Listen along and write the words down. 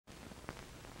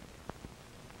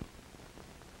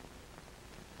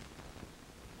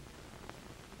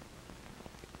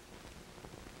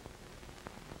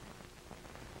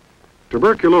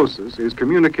Tuberculosis is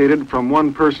communicated from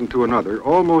one person to another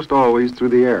almost always through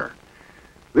the air.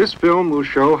 This film will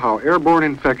show how airborne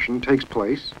infection takes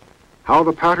place, how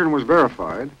the pattern was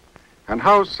verified, and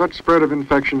how such spread of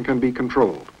infection can be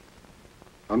controlled.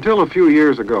 Until a few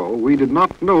years ago, we did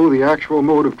not know the actual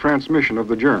mode of transmission of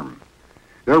the germ.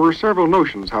 There were several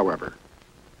notions, however.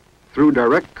 Through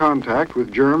direct contact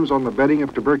with germs on the bedding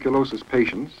of tuberculosis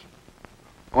patients,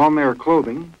 on their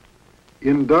clothing,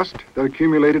 in dust that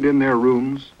accumulated in their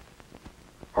rooms,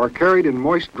 or carried in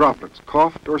moist droplets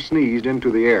coughed or sneezed into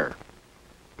the air.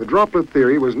 The droplet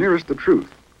theory was nearest the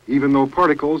truth, even though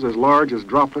particles as large as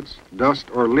droplets, dust,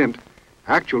 or lint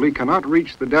actually cannot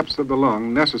reach the depths of the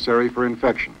lung necessary for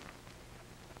infection.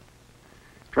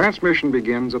 Transmission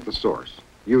begins at the source,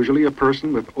 usually a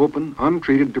person with open,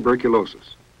 untreated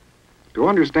tuberculosis. To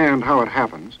understand how it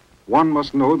happens, one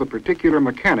must know the particular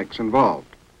mechanics involved.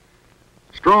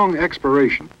 Strong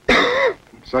expiration,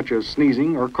 such as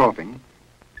sneezing or coughing,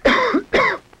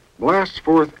 blasts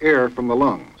forth air from the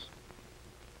lungs.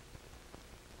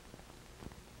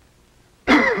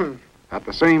 At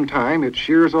the same time, it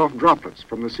shears off droplets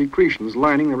from the secretions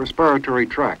lining the respiratory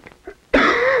tract.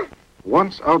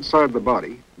 Once outside the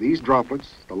body, these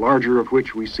droplets, the larger of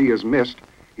which we see as mist,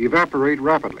 evaporate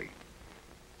rapidly.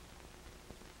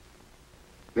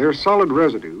 Their solid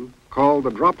residue, called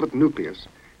the droplet nucleus,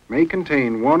 may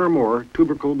contain one or more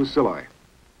tubercle bacilli.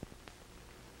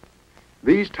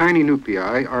 These tiny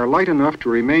nuclei are light enough to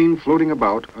remain floating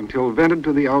about until vented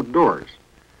to the outdoors.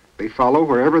 They follow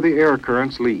wherever the air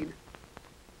currents lead.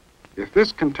 If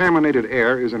this contaminated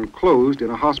air is enclosed in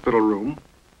a hospital room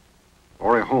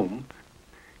or a home,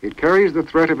 it carries the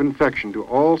threat of infection to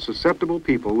all susceptible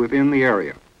people within the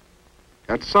area.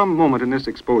 At some moment in this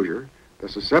exposure, the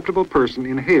susceptible person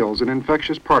inhales an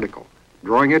infectious particle,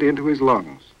 drawing it into his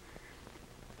lungs.